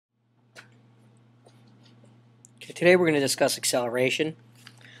Today we're going to discuss acceleration.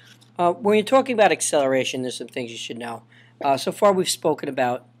 When you're talking about acceleration, there's some things you should know. So far we've spoken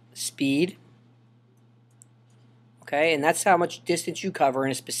about speed, okay, and that's how much distance you cover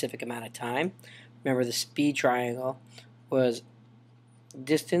in a specific amount of time. Remember, the speed triangle was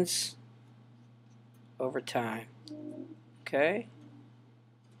distance over time, okay?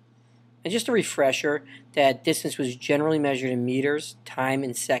 And just a refresher that distance was generally measured in meters, time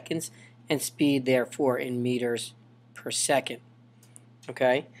in seconds, and speed, therefore, in meters per second.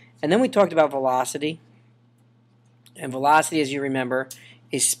 Okay? And then we talked about velocity. And velocity, as you remember,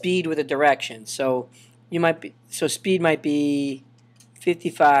 is speed with a direction. So speed might be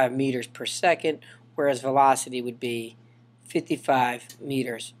 55 meters per second, whereas velocity would be 55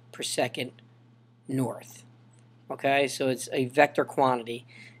 meters per second north. Okay? So it's a vector quantity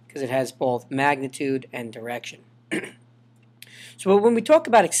because it has both magnitude and direction. So when we talk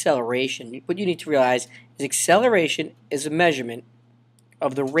about acceleration, what you need to realize is acceleration is a measurement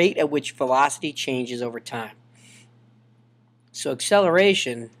of the rate at which velocity changes over time. So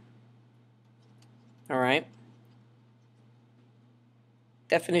acceleration, all right,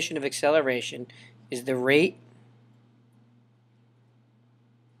 definition of acceleration is the rate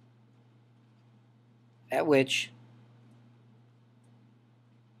at which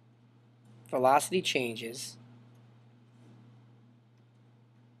velocity changes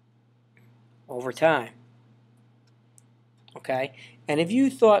over time. Okay, and if you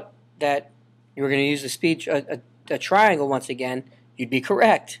thought that you were going to use the speed a triangle once again, you'd be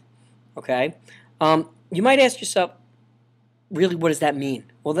correct. Okay, you might ask yourself, really, what does that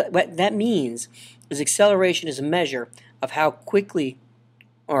mean? Well, what that means is acceleration is a measure of how quickly,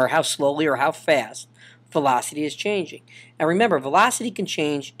 or how slowly, or how fast velocity is changing. And remember, velocity can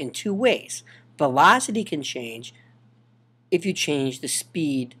change in two ways. Velocity can change if you change the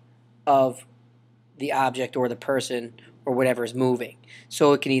speed of the object or the person or whatever is moving.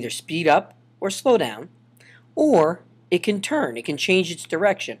 So it can either speed up or slow down, or it can turn. It can change its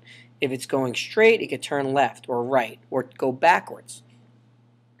direction. If it's going straight, it can turn left or right or go backwards.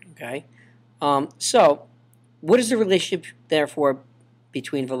 Okay? So what is the relationship, therefore,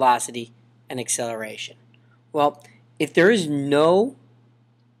 between velocity and acceleration? Well, if there is no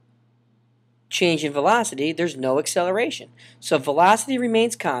change in velocity, there's no acceleration. So if velocity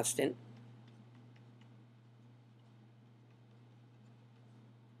remains constant,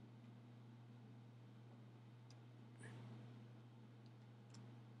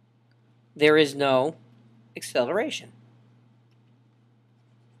 there is no acceleration.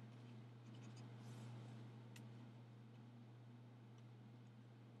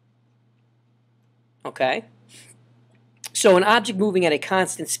 Okay? So an object moving at a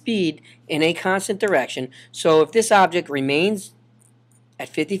constant speed in a constant direction, so if this object remains at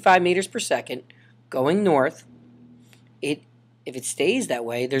 55 meters per second going north, if it stays that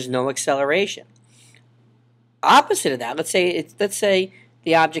way, there's no acceleration. Opposite of that, let's say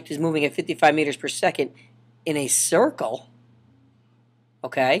the object is moving at 55 meters per second in a circle,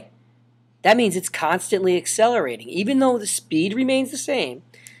 okay? That means it's constantly accelerating. Even though the speed remains the same,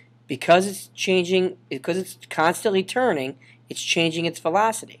 because it's changing, because it's constantly turning, it's changing its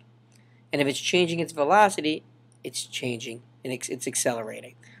velocity. And if it's changing its velocity, it's changing and it's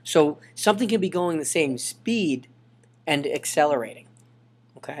accelerating. So something can be going the same speed and accelerating,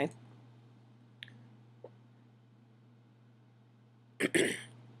 okay?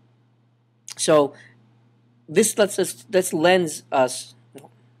 So this lends us,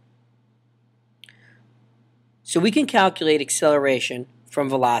 so we can calculate acceleration from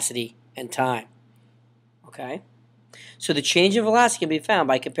velocity and time. Okay? So the change in velocity can be found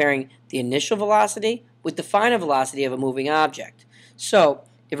by comparing the initial velocity with the final velocity of a moving object. So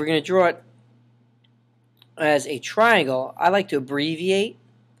if we're going to draw it as a triangle, I like to abbreviate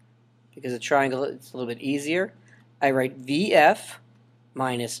because a triangle is a little bit easier. I write VF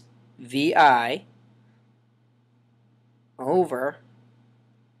minus VI over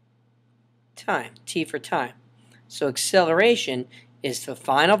time, T for time. So acceleration is the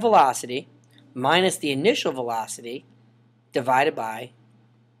final velocity minus the initial velocity divided by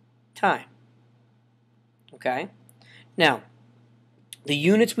time. Okay? Now, the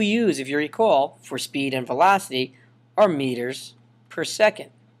units we use, if you recall, for speed and velocity are meters per second.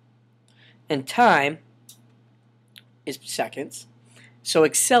 And time is seconds. So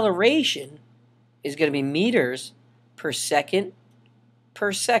acceleration is going to be meters per second,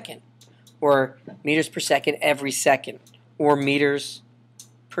 or meters per second every second, or meters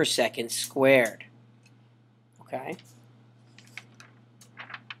per second squared. Okay?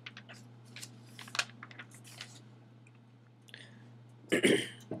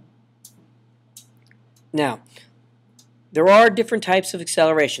 Now, there are different types of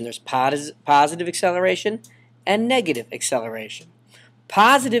acceleration. There's positive acceleration and negative acceleration.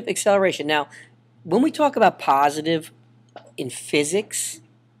 Positive acceleration. Now, when we talk about positive in physics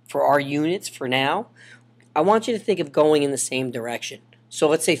for our units for now, I want you to think of going in the same direction. So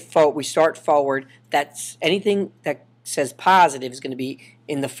let's say we start forward. That's anything that says positive is going to be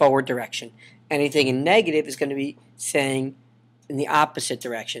in the forward direction. Anything in negative is going to be saying in the opposite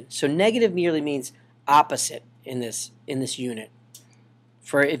direction. So negative merely means opposite in this unit,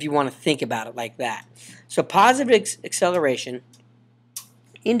 for if you want to think about it like that. So positive acceleration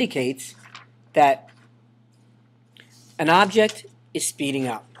indicates that an object is speeding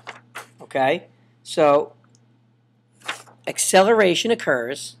up. Okay? So acceleration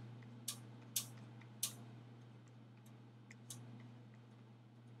occurs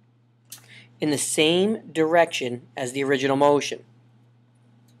in the same direction as the original motion.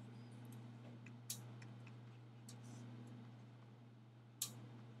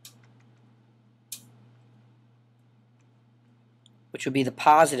 Which would be the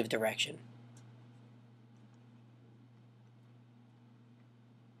positive direction.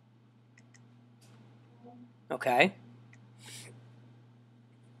 Okay?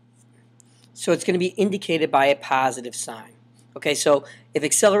 So it's going to be indicated by a positive sign. Okay, so if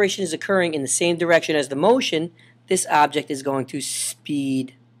acceleration is occurring in the same direction as the motion, this object is going to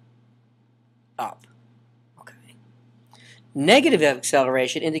speed up. Okay. Negative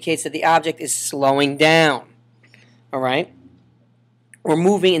acceleration indicates that the object is slowing down. All right? Or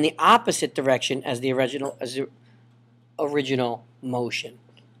moving in the opposite direction as the original motion.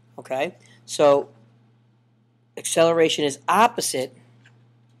 Okay? So acceleration is opposite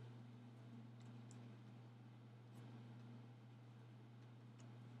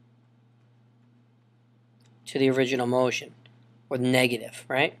to the original motion, or negative,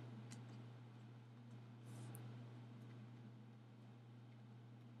 right?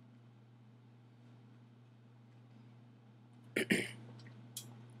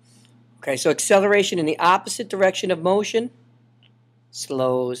 Okay, so acceleration in the opposite direction of motion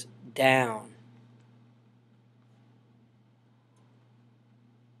slows down.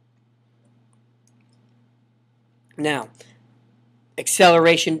 Now,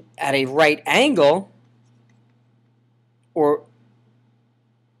 acceleration at a right angle, or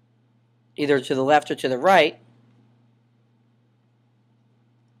either to the left or to the right,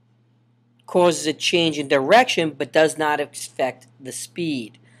 causes a change in direction but does not affect the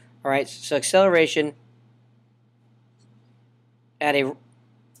speed. All right, so acceleration at a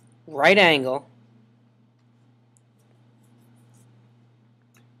right angle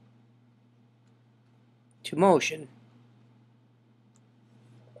to motion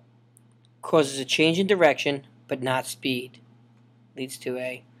causes a change in direction but not speed. Leads to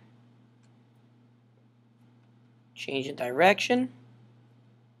a change in direction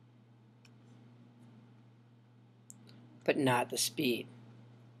but not the speed.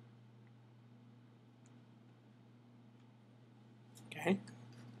 Okay.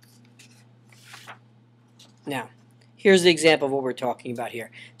 Now, here's the example of what we're talking about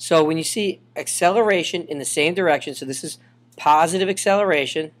here. So when you see acceleration in the same direction, so this is positive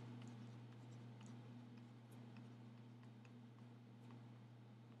acceleration.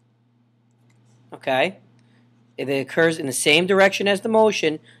 Okay. If it occurs in the same direction as the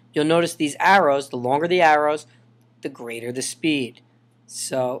motion, you'll notice these arrows, the longer the arrows, the greater the speed.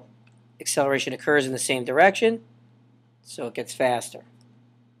 So acceleration occurs in the same direction, so it gets faster.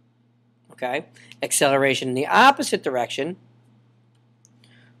 Okay? Acceleration in the opposite direction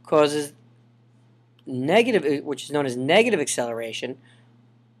causes negative, which is known as negative acceleration,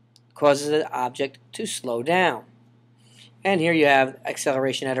 causes the object to slow down. And here you have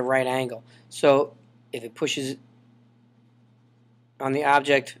acceleration at a right angle. So if it pushes on the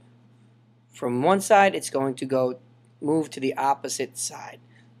object from one side, it's going to move to the opposite side.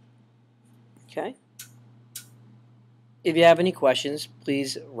 Okay? If you have any questions,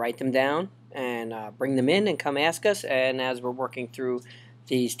 please write them down and bring them in and come ask us. And as we're working through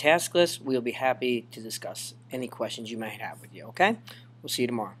these task lists, we'll be happy to discuss any questions you might have with you. Okay? We'll see you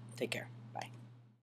tomorrow. Take care.